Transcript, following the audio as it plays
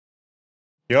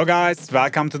Yo guys,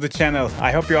 welcome to the channel.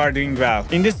 I hope you are doing well.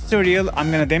 In this tutorial, I'm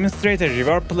gonna demonstrate a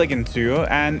reverb plugin to you,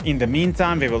 and in the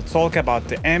meantime, we will talk about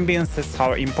the ambiences,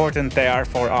 how important they are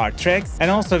for our tracks,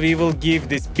 and also we will give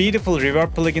this beautiful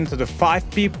reverb plugin to the 5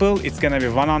 people. It's gonna be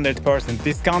 100%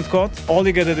 discount code. All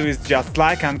you gotta do is just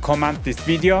like and comment this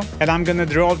video, and I'm gonna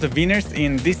draw the winners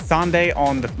in this Sunday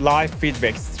on the live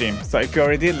feedback stream. So if you're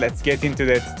ready, let's get into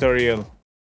the tutorial.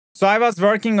 So I was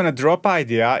working on a drop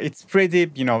idea. It's pretty,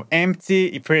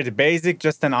 empty, pretty basic,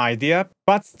 just an idea.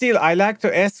 But still, I like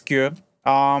to ask you,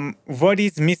 what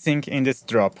is missing in this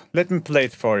drop? Let me play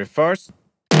it for you first.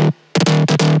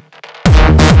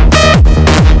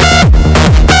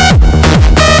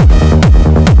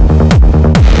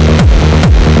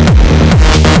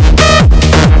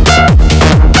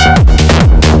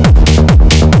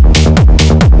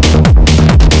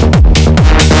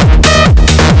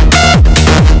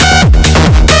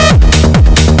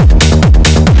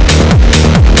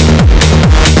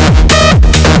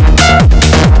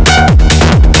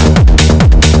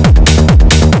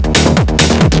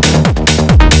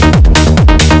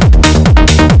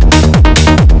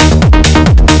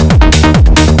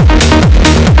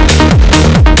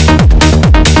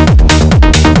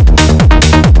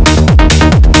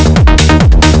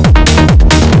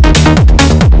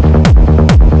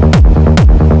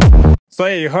 So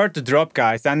yeah, you heard the drop,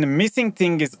 guys, and the missing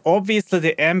thing is obviously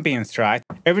the ambience, right?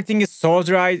 Everything is so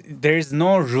dry, there is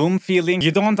no room feeling.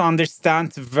 You don't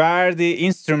understand where the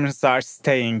instruments are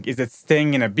staying. Is it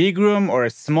staying in a big room or a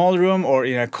small room or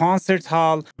in a concert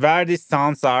hall? Where the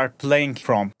sounds are playing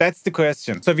from? That's the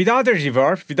question. So without a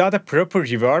reverb, without a proper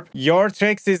reverb, your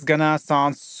tracks is gonna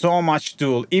sound so much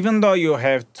dull. Even though you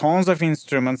have tons of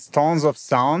instruments, tons of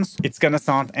sounds, it's gonna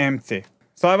sound empty.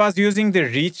 So I was using the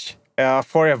reach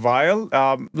for a while.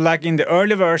 Like in the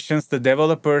early versions, the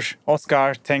developer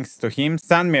Ozgun, thanks to him,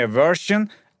 sent me a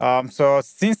version. So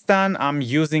since then, I'm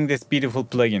using this beautiful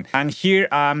plugin. And here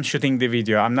I'm shooting the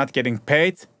video. I'm not getting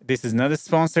paid. This is not a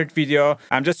sponsored video.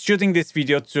 I'm just shooting this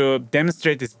video to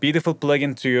demonstrate this beautiful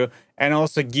plugin to you and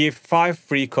also give 5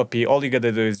 free copy. All you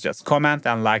gotta do is just comment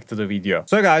and like to the video.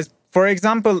 So guys, for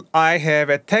example, I have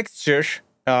a texture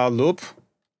loop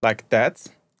like that.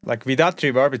 Like without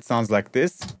reverb, it sounds like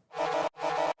this.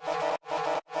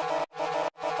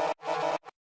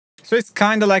 So it's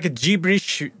kind of like a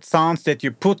gibberish sound that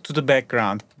you put to the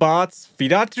background. But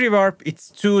without reverb, it's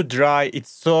too dry, it's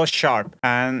so sharp.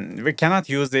 And we cannot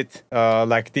use it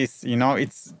like this,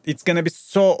 It's gonna be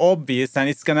so obvious and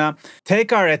it's gonna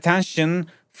take our attention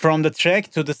from the track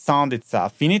to the sound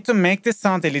itself. We need to make the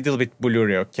sound a little bit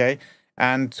blurry, okay?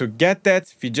 And to get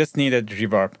that, we just need a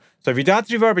reverb. So without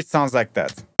reverb, it sounds like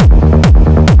that.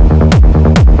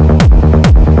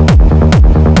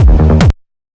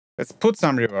 Let's put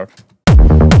some reverb.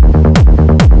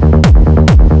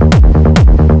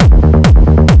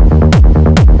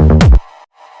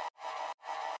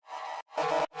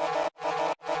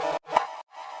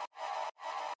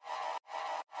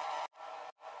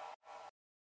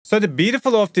 So the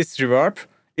beautiful of this reverb,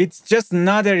 it's just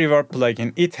not a reverb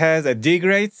plugin. It has a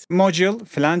degrade module,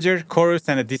 flanger, chorus,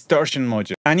 and a distortion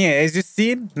module. And yeah, as you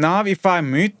see, now if I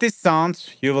mute this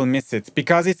sound, you will miss it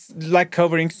because it's like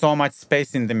covering so much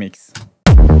space in the mix.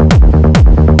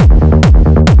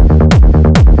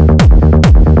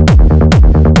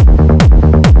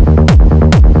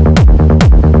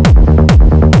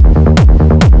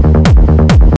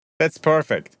 That's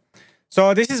perfect.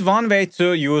 So this is one way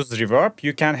to use reverb.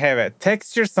 You can have a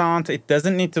texture sound. It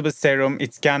doesn't need to be serum.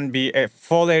 It can be a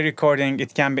Foley recording.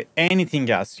 It can be anything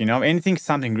else, anything,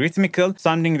 something rhythmical,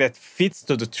 something that fits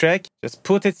to the track. Just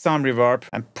put it some reverb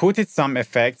and put it some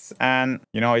effects and,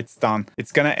 it's done.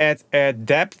 It's gonna add a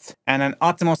depth and an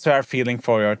atmosphere feeling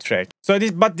for your track. So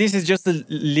this is just a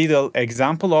little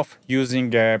example of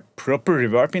using a proper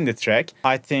reverb in the track.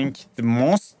 I think the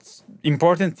most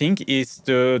important thing is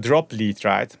the drop lead,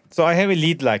 right? So I have a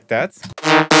lead like that.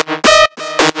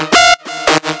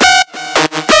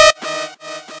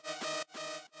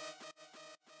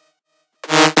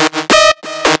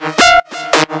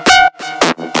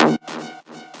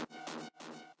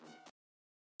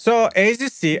 So as you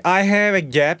see, I have a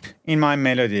gap in my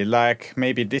melody, like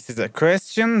maybe this is a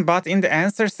question, but in the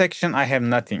answer section, I have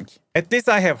nothing. At least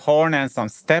I have horn and some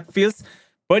step fills,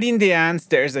 but in the end,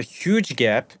 there's a huge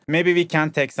gap. Maybe we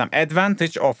can take some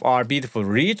advantage of our beautiful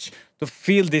reach to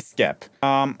fill this gap.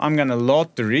 I'm gonna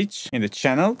load the reach in the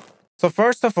channel. So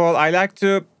first of all, I like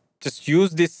to just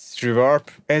use this reverb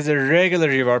as a regular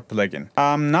reverb plugin.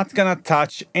 I'm not gonna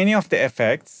touch any of the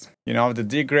effects. The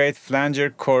degrade, flanger,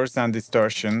 chorus, and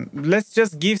distortion. Let's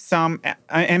just give some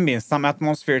ambience, some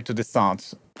atmosphere to the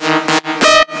sound.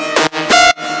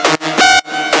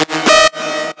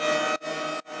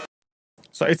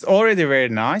 So it's already very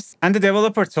nice. And the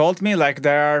developer told me like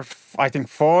there are, I think,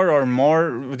 4 or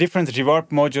more different reverb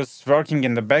modules working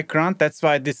in the background. That's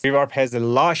why this reverb has a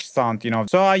lush sound, you know.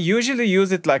 So I usually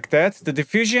use it like that. The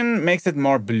diffusion makes it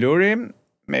more blurry.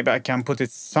 Maybe I can put it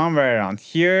somewhere around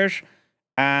here.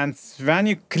 And when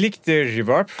you click the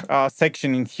reverb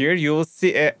section in here, you will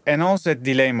see and also a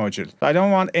delay module. So I don't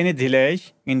want any delay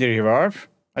in the reverb.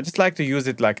 I just like to use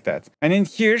it like that. And in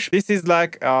here, this is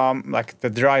like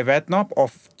the dry wet knob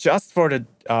of just for the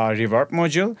reverb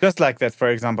module. Just like that, for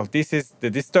example, this is the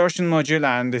distortion module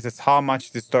and this is how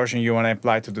much distortion you want to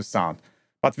apply to the sound.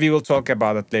 But we will talk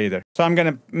about it later. So I'm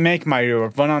gonna make my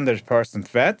reverb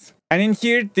 100% wet. And in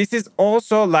here, this is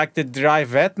also like the dry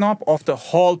wet knob of the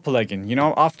whole plugin. You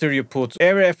know, after you put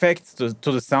every effect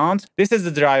to the sound, this is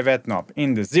the dry wet knob.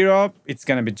 In the 0, it's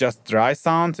gonna be just dry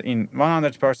sound. In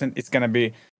 100%, it's gonna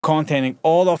be containing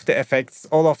all of the effects,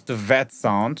 all of the wet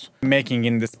sound making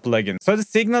in this plugin. So the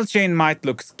signal chain might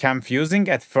look confusing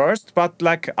at first, but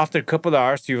like after a couple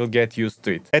hours, you will get used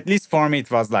to it. At least for me, it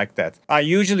was like that. I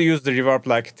usually use the reverb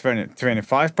like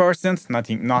 25%,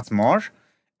 not more.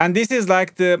 And this is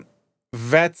like the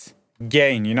wet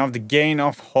gain, you know, the gain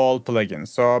of whole plugin.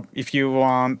 So if you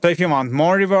want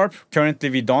more reverb, currently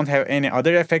we don't have any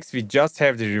other effects, we just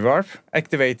have the reverb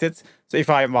activated. So if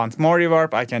I want more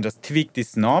reverb, I can just tweak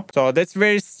this knob. So that's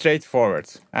very straightforward.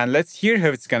 And let's hear how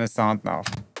it's gonna sound now.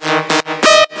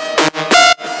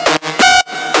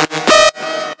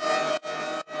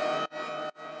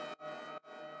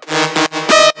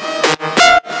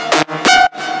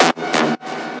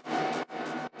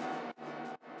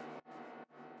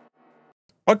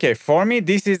 Okay, for me,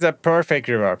 this is a perfect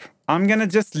reverb. I'm gonna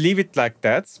just leave it like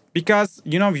that because,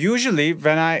 you know, usually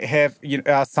when I have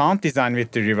a sound design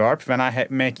with the reverb, when I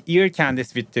make ear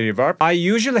candies with the reverb, I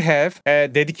usually have a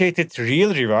dedicated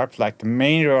real reverb, like the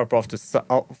main reverb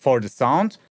of for the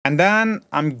sound. And then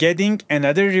I'm getting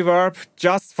another reverb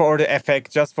just for the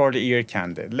effect, just for the ear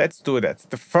candy. Let's do that.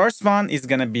 The first one is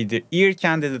gonna be the ear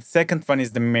candy. The second one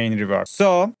is the main reverb.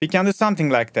 So we can do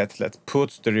something like that. Let's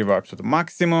put the reverb to the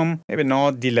maximum. Maybe no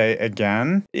delay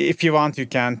again. If you want, you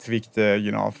can tweak the,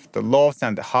 you know, the lows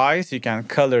and the highs. You can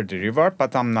color the reverb,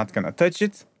 but I'm not gonna touch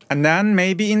it. And then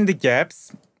maybe in the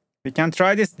gaps, we can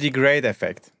try this degrade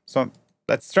effect. So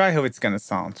let's try how it's gonna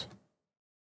sound.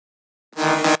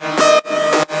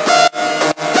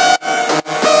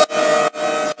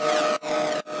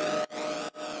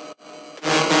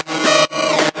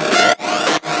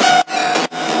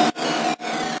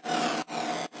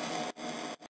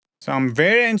 So I'm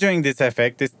very enjoying this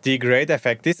effect, this degrade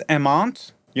effect, this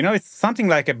amount. You know, it's something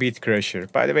like a beat crusher.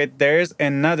 By the way, there's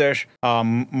another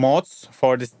mods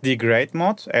for this degrade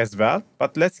mode as well.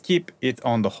 But let's keep it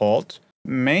on the hold.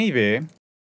 Maybe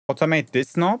automate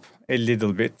this knob a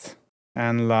little bit.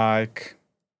 And like,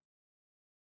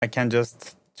 I can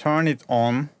just turn it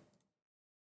on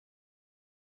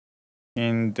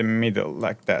in the middle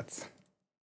like that.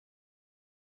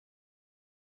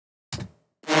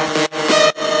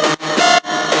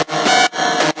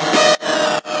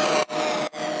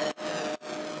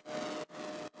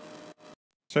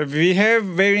 So we have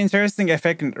very interesting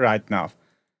effect right now.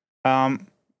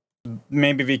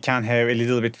 Maybe we can have a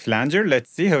little bit flanger.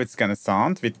 Let's see how it's gonna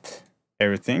sound with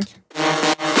everything.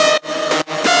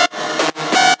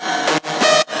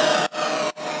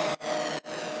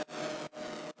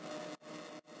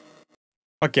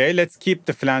 Okay, let's keep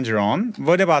the flanger on.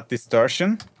 What about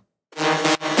distortion?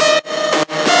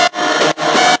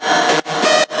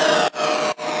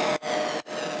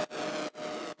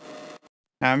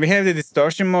 And we have the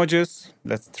distortion modules.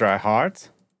 Let's try hard.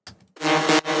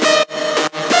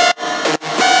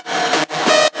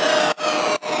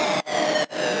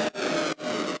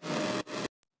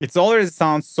 It already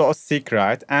sounds so sick,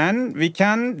 right? And we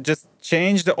can just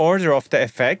change the order of the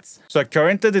effects. So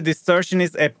currently the distortion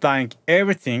is applying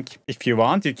everything. If you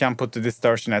want, you can put the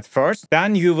distortion at first.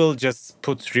 Then you will just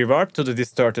put reverb to the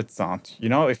distorted sound. You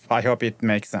know, I hope it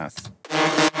makes sense.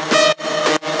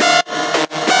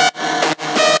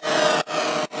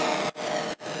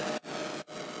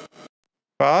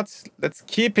 But let's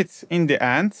keep it in the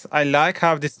end. I like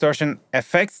how distortion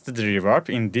affects the reverb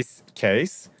in this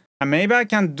case. And maybe I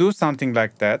can do something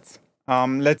like that.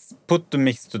 Let's put the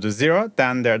mix to the 0,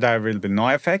 then there will be no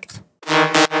effect.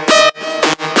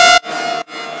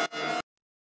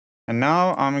 And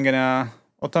now I'm gonna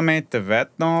automate the wet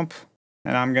knob,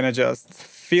 and I'm gonna just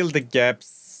fill the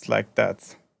gaps like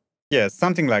that. Yeah,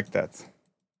 something like that.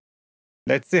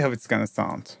 Let's see how it's gonna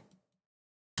sound.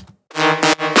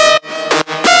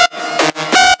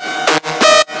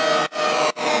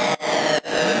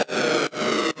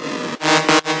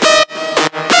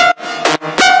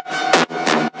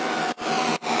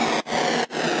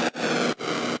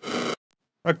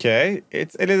 Okay,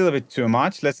 it's a little bit too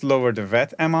much. Let's lower the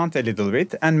wet amount a little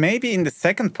bit. And maybe in the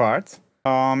second part,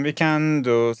 we can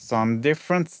do some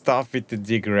different stuff with the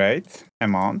degrade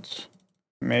amount.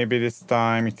 Maybe this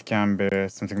time it can be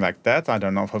something like that. I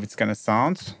don't know how it's gonna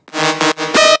sound.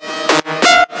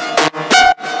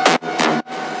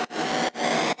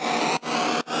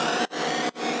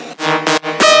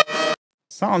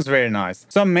 Sounds very nice.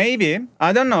 So maybe,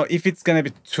 I don't know if it's gonna be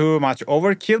too much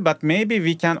overkill, but maybe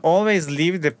we can always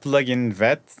leave the plugin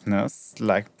wetness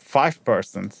like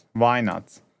 5%. Why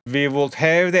not? We would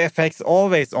have the effects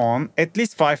always on, at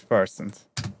least 5%.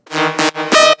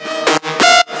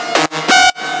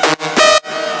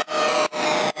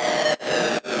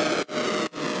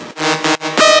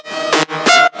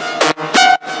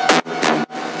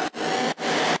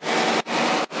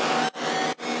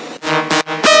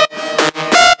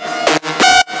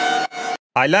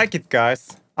 I like it,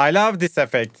 guys. I love this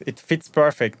effect. It fits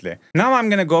perfectly. Now I'm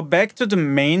gonna go back to the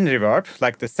main reverb,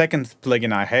 like the second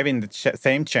plugin I have in the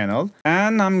same channel.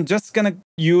 And I'm just gonna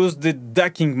use the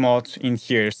ducking mode in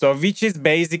here. So which is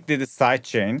basically the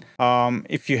sidechain.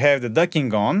 If you have the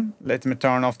ducking on, let me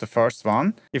turn off the first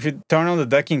one. If you turn on the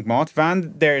ducking mode,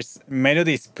 when there's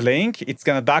melody is playing, it's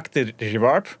gonna duck the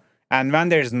reverb. And when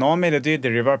there's no melody, the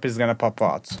reverb is gonna pop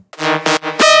out.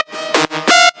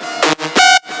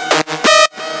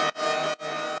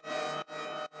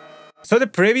 So the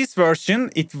previous version,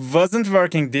 it wasn't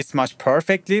working this much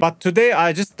perfectly, but today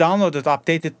I just downloaded,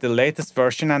 updated the latest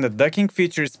version, and the ducking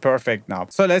feature is perfect now.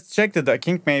 So let's check the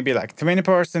ducking, maybe like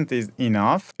 20% is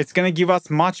enough. It's gonna give us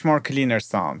much more cleaner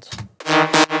sound.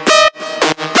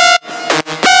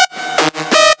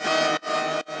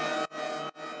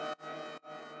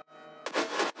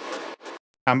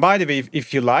 And by the way,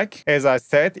 if you like, as I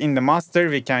said, in the master,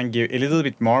 we can give a little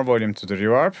bit more volume to the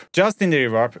reverb. Just in the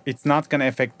reverb, it's not gonna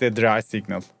affect the dry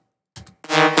signal.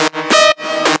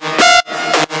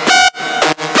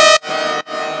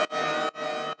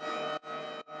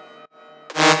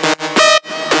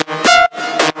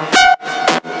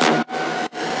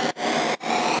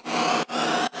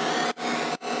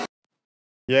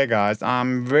 Yeah, guys,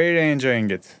 I'm very enjoying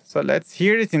it. So let's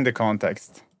hear it in the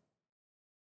context.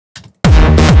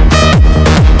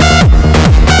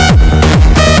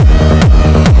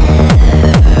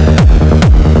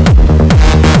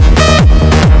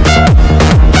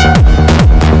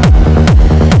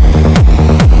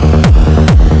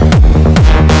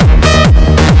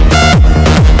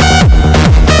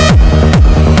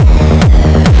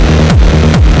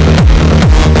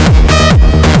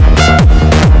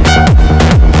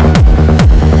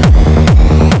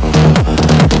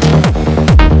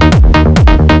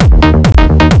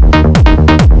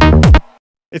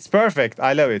 It's perfect.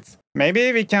 I love it.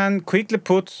 Maybe we can quickly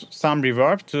put some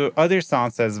reverb to other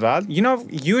sounds as well. You know,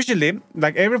 usually,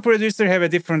 like every producer have a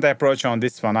different approach on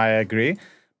this one, I agree.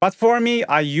 But for me,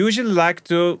 I usually like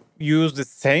to use the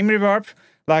same reverb.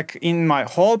 Like in my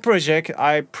whole project,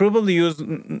 I probably use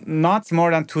not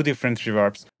more than 2 different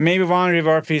reverbs. Maybe one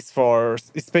reverb is for,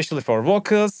 especially for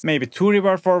vocals, maybe 2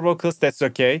 reverb for vocals, that's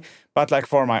okay. But like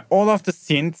for my all of the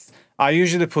synths, I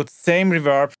usually put same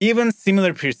reverb, even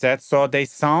similar presets, so they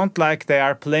sound like they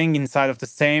are playing inside of the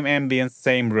same ambience,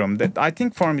 same room. That I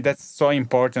think for me that's so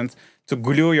important to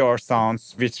glue your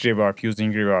sounds with reverb,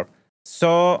 using reverb.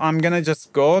 So I'm gonna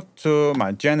just go to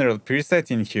my general preset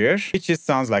in here, which is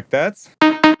sounds like that.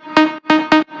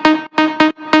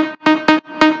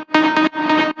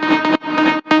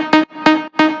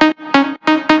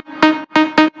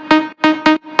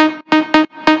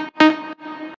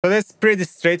 So that's pretty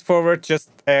straightforward, just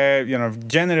you know,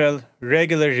 general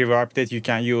regular reverb that you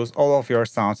can use all of your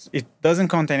sounds. It doesn't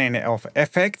contain any of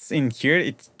effects in here.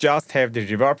 It just have the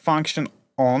reverb function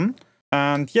on.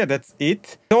 And yeah, that's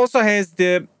it. It also has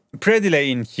the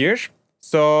pre-delay in here.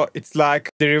 So it's like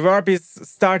the reverb is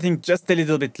starting just a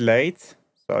little bit late.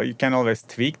 So you can always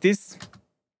tweak this.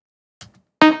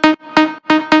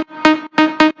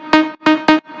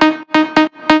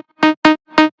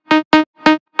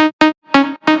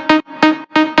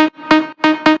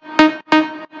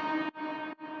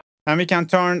 And we can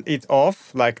turn it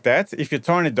off like that. If you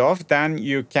turn it off, then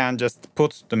you can just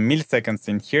put the milliseconds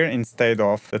in here instead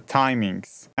of the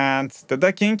timings. And the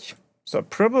ducking, so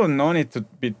probably no need to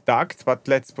be ducked, but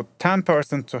let's put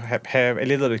 10% to have a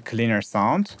little bit cleaner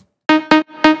sound.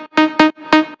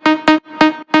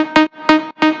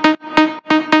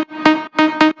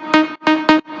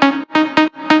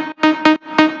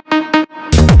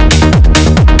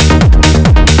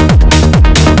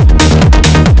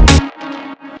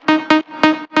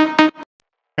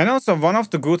 And also one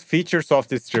of the good features of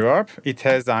this reverb, it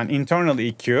has an internal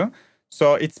EQ.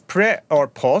 So it's pre or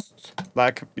post.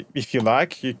 Like if you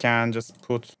like, you can just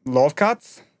put low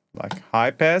cut, like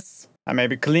high pass, and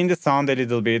maybe clean the sound a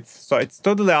little bit. So it's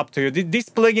totally up to you. This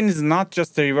plugin is not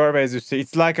just a reverb, as you see.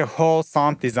 It's like a whole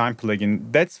sound design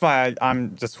plugin. That's why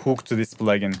I'm just hooked to this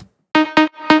plugin.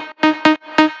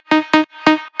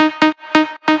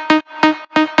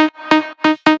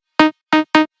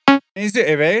 As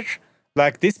you're aware,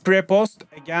 like this pre-post,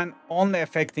 again, only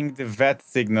affecting the wet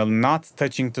signal, not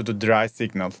touching to the dry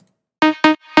signal.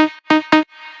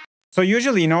 So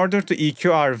usually in order to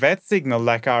EQ our wet signal,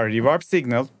 like our reverb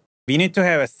signal, we need to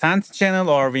have a send channel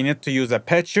or we need to use a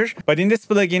patcher. But in this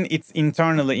plugin, it's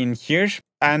internally in here.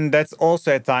 And that's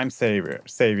also a time saver.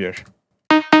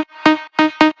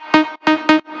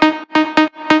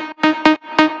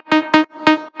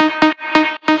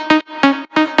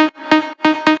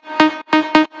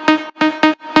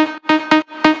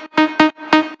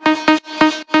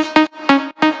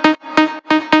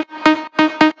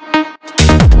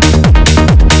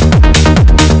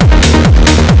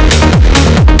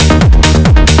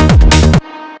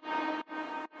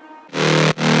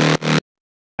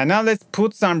 And now let's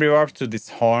put some reverb to this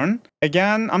horn.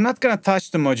 Again, I'm not gonna touch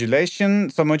the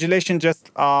modulation. So modulation just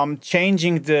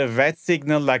changing the wet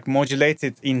signal, like modulate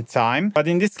it in time. But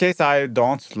in this case, I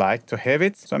don't like to have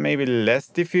it. So maybe less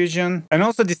diffusion. And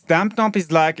also this damp knob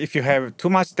is like, if you have too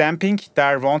much damping,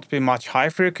 there won't be much high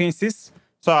frequencies.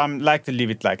 So I like to leave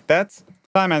it like that.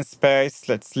 Time and space,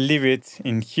 let's leave it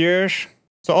in here.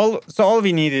 So all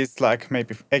we need is like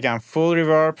maybe, again, full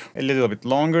reverb, a little bit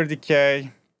longer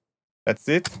decay. That's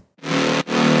it.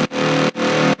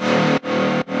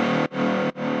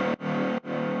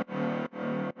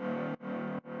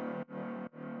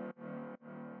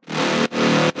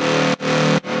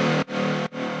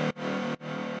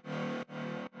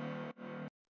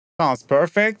 Sounds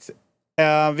perfect.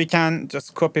 We can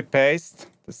just copy paste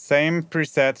the same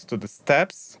preset to the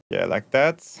steps. Yeah, like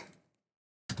that.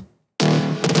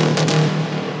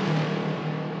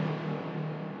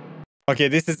 Okay,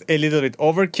 this is a little bit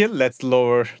overkill. Let's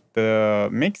lower the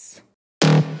mix.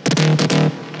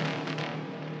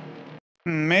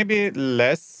 Maybe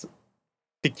less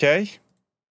decay.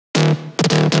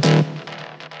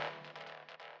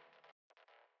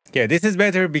 Okay, this is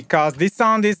better because this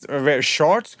sound is very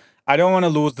short. I don't want to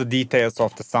lose the details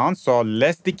of the sound. So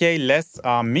less decay, less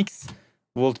mix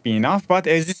would be enough. But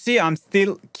as you see, I'm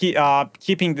still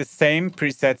keeping the same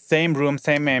preset, same room,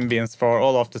 same ambience for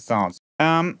all of the sounds.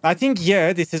 I think,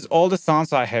 yeah, this is all the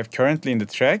sounds I have currently in the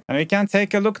track. And we can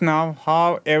take a look now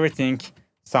how everything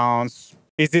sounds.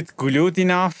 Is it glued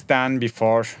enough than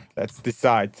before? Let's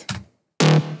decide.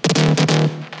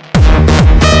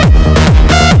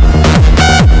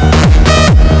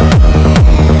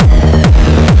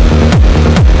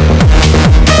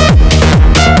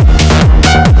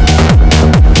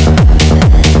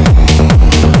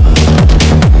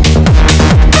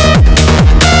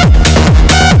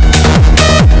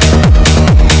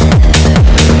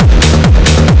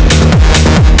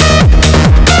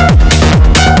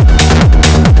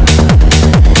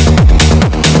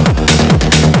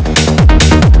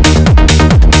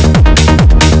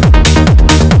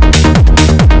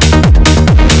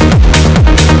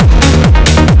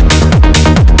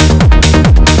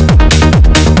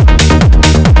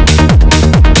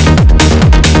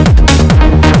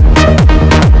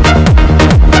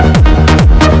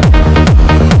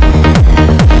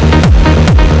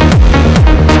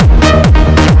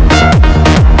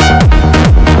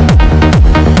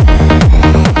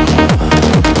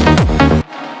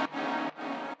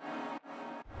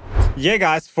 Yeah,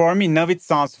 guys, for me, now it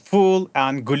sounds full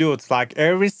and glued. Like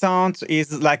every sound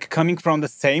is like coming from the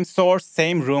same source,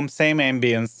 same room, same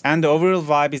ambience. And the overall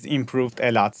vibe is improved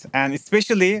a lot. And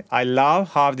especially, I love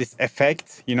how this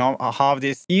effect, you know, how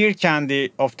this ear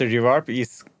candy of the reverb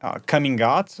is coming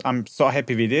out. I'm so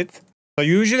happy with it. So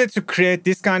usually to create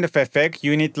this kind of effect,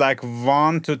 you need like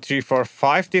 1, 2, 3, 4,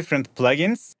 5 different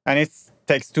plugins. And it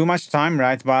takes too much time,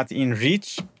 right? But in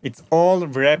Reach, it's all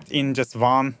wrapped in just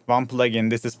one plugin.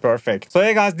 This is perfect. So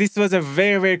yeah, guys, this was a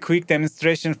very quick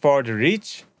demonstration for the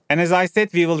Reach. And as I said,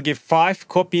 we will give 5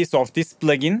 copies of this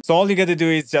plugin. So all you gotta do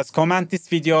is just comment this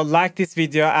video, like this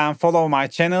video, and follow my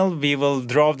channel. We will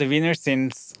draw the winner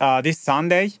since this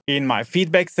Sunday in my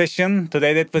feedback session.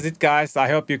 Today, that was it, guys. I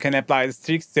hope you can apply these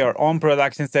tricks to your own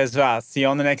productions as well. See you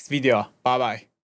on the next video. Bye-bye.